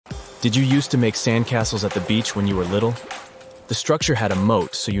Did you used to make sandcastles at the beach when you were little? The structure had a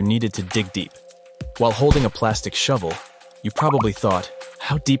moat, so you needed to dig deep. While holding a plastic shovel, you probably thought,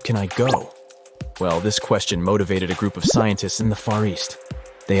 how deep can I go? Well, this question motivated a group of scientists in the Far East.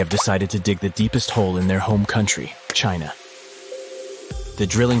 They have decided to dig the deepest hole in their home country, China. The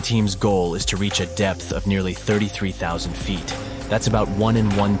drilling team's goal is to reach a depth of nearly 33,000 feet. That's about 1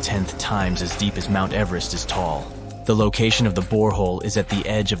 1/10 times as deep as Mount Everest is tall. The location of the borehole is at the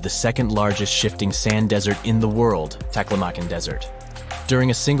edge of the second largest shifting sand desert in the world, Taklamakan Desert. During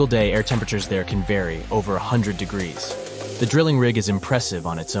a single day, air temperatures there can vary over 100 degrees. The drilling rig is impressive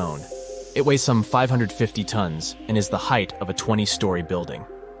on its own. It weighs some 550 tons and is the height of a 20-story building.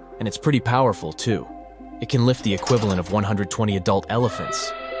 And it's pretty powerful, too. It can lift the equivalent of 120 adult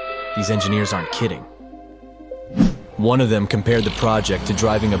elephants. These engineers aren't kidding. One of them compared the project to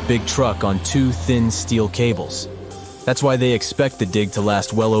driving a big truck on 2 thin steel cables. That's why they expect the dig to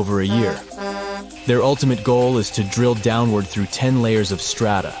last well over a year. Their ultimate goal is to drill downward through 10 layers of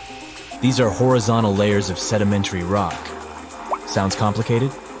strata. These are horizontal layers of sedimentary rock. Sounds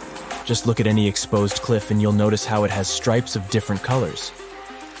complicated? Just look at any exposed cliff and you'll notice how it has stripes of different colors.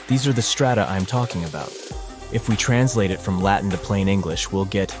 These are the strata I'm talking about. If we translate it from Latin to plain English, we'll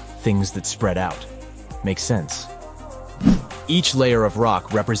get things that spread out. Makes sense. Each layer of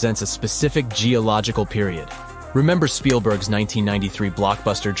rock represents a specific geological period. Remember Spielberg's 1993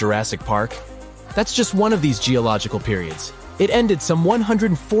 blockbuster Jurassic Park? That's just one of these geological periods. It ended some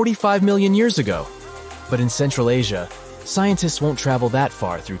 145 million years ago. But in Central Asia, scientists won't travel that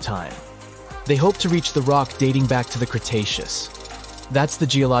far through time. They hope to reach the rock dating back to the Cretaceous. That's the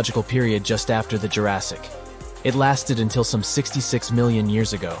geological period just after the Jurassic. It lasted until some 66 million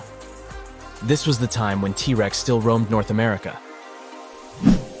years ago. This was the time when T-Rex still roamed North America.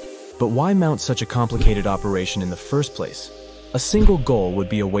 But why mount such a complicated operation in the first place? A single goal would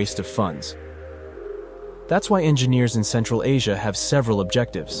be a waste of funds. That's why engineers in Central Asia have several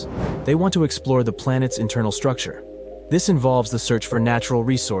objectives. They want to explore the planet's internal structure. This involves the search for natural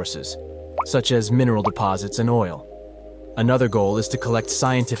resources, such as mineral deposits and oil. Another goal is to collect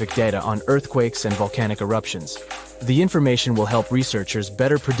scientific data on earthquakes and volcanic eruptions. The information will help researchers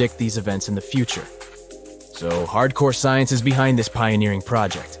better predict these events in the future. So, hardcore science is behind this pioneering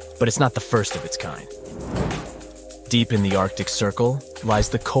project, but it's not the first of its kind. Deep in the Arctic Circle lies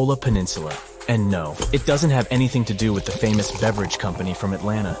the Kola Peninsula. And no, it doesn't have anything to do with the famous beverage company from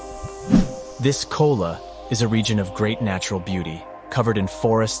Atlanta. This Kola is a region of great natural beauty, covered in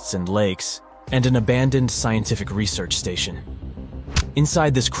forests and lakes, and an abandoned scientific research station.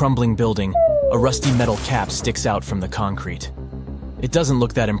 Inside this crumbling building, a rusty metal cap sticks out from the concrete. It doesn't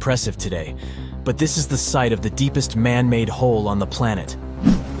look that impressive today, but this is the site of the deepest man-made hole on the planet.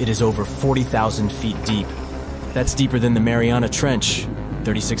 It is over 40,000 feet deep. That's deeper than the Mariana Trench,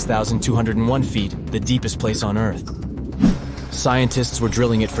 36,201 feet, the deepest place on Earth. Scientists were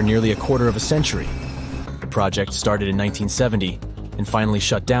drilling it for nearly a quarter of a century. The project started in 1970 and finally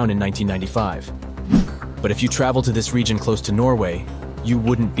shut down in 1995. But if you travel to this region close to Norway, you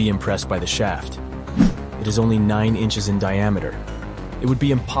wouldn't be impressed by the shaft. It is only 9 inches in diameter. It would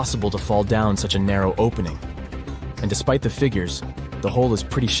be impossible to fall down such a narrow opening. And despite the figures, the hole is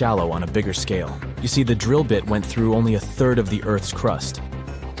pretty shallow on a bigger scale. You see, the drill bit went through only a third of the Earth's crust.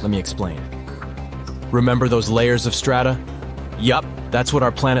 Let me explain. Remember those layers of strata? Yup, that's what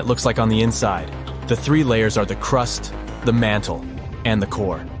our planet looks like on the inside. The 3 layers are the crust, the mantle, and the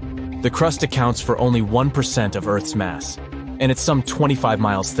core. The crust accounts for only 1% of Earth's mass, and it's some 25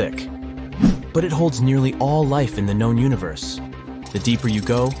 miles thick. But it holds nearly all life in the known universe. The deeper you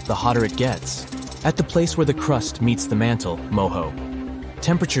go, the hotter it gets. At the place where the crust meets the mantle, Moho,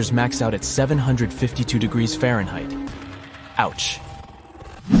 temperatures max out at 752 degrees Fahrenheit. Ouch.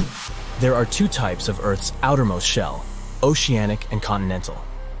 There are 2 types of Earth's outermost shell, oceanic and continental.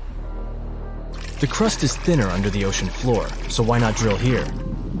 The crust is thinner under the ocean floor, so why not drill here?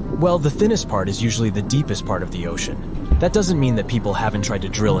 Well, the thinnest part is usually the deepest part of the ocean. That doesn't mean that people haven't tried to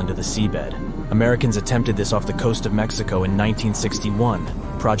drill into the seabed. Americans attempted this off the coast of Mexico in 1961,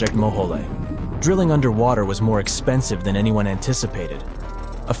 Project Mojole. Drilling underwater was more expensive than anyone anticipated.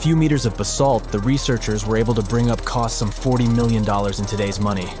 A few meters of basalt, the researchers were able to bring up costs some $40 million in today's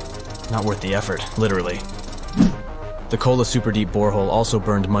money. Not worth the effort, literally. The Kola super deep borehole also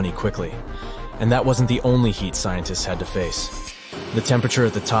burned money quickly. And that wasn't the only heat scientists had to face. The temperature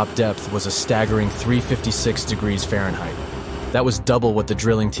at the top depth was a staggering 356 degrees Fahrenheit. That was double what the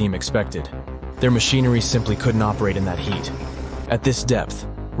drilling team expected. Their machinery simply couldn't operate in that heat. At this depth,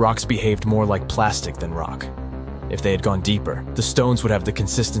 rocks behaved more like plastic than rock. If they had gone deeper, the stones would have the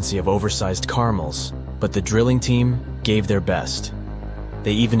consistency of oversized caramels, but the drilling team gave their best.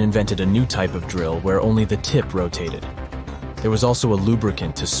 They even invented a new type of drill where only the tip rotated. There was also a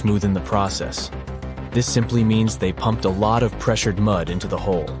lubricant to smoothen the process. This simply means they pumped a lot of pressured mud into the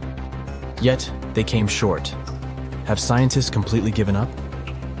hole. Yet, they came short. Have scientists completely given up?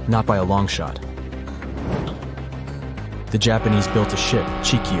 Not by a long shot. The Japanese built a ship,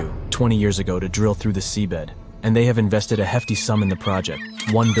 Chikyu, 20 years ago to drill through the seabed, and they have invested a hefty sum in the project,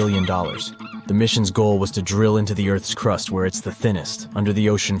 $1 billion. The mission's goal was to drill into the Earth's crust where it's the thinnest. Under the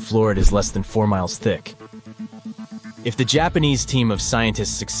ocean floor, it is less than 4 miles thick. If the Japanese team of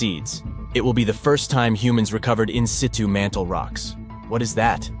scientists succeeds, it will be the first time humans recovered in situ mantle rocks. What is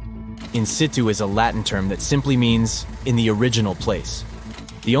that? In situ is a Latin term that simply means in the original place.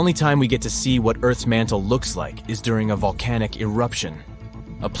 The only time we get to see what Earth's mantle looks like is during a volcanic eruption.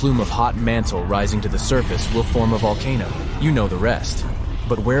 A plume of hot mantle rising to the surface will form a volcano. You know the rest.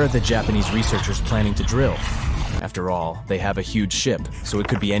 But where are the Japanese researchers planning to drill? After all, they have a huge ship, so it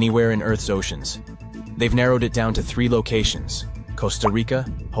could be anywhere in Earth's oceans. They've narrowed it down to 3 locations: Costa Rica,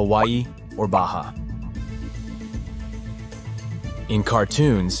 Hawaii, or Baja. In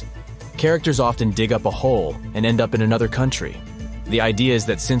cartoons, characters often dig up a hole and end up in another country. The idea is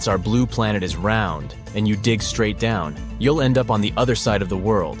that since our blue planet is round and you dig straight down, you'll end up on the other side of the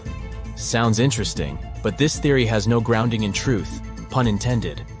world. Sounds interesting, but this theory has no grounding in truth, pun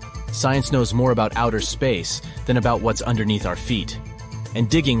intended. Science knows more about outer space than about what's underneath our feet. And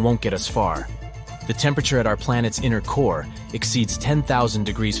digging won't get us far. The temperature at our planet's inner core exceeds 10,000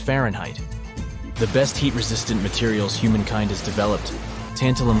 degrees Fahrenheit. The best heat-resistant materials humankind has developed,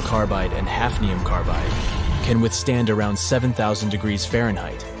 tantalum carbide and hafnium carbide, can withstand around 7,000 degrees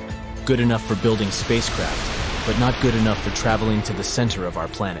Fahrenheit. Good enough for building spacecraft, but not good enough for traveling to the center of our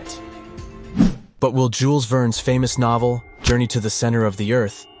planet. But will Jules Verne's famous novel, Journey to the Center of the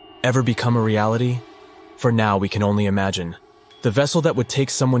Earth, ever become a reality? For now, we can only imagine. The vessel that would take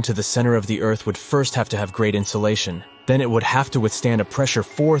someone to the center of the Earth would first have to have great insulation. Then it would have to withstand a pressure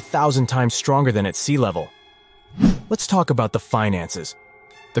 4,000 times stronger than at sea level. Let's talk about the finances.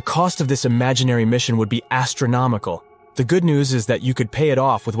 The cost of this imaginary mission would be astronomical. The good news is that you could pay it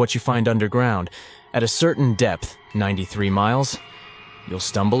off with what you find underground. At a certain depth, 93 miles, you'll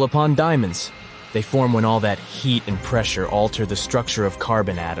stumble upon diamonds. They form when all that heat and pressure alter the structure of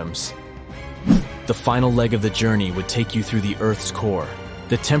carbon atoms. The final leg of the journey would take you through the Earth's core.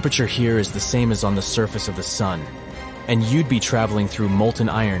 The temperature here is the same as on the surface of the sun. And you'd be traveling through molten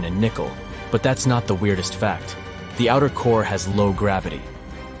iron and nickel. But that's not the weirdest fact. The outer core has low gravity.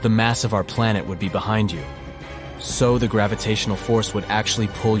 The mass of our planet would be behind you. So the gravitational force would actually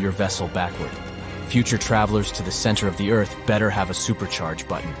pull your vessel backward. Future travelers to the center of the Earth better have a supercharge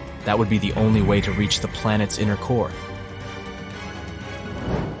button. That would be the only way to reach the planet's inner core.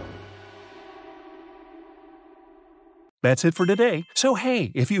 That's it for today. So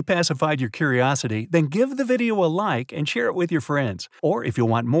hey, if you pacified your curiosity, then give the video a like and share it with your friends. Or if you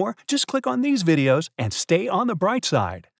want more, just click on these videos and stay on the bright side.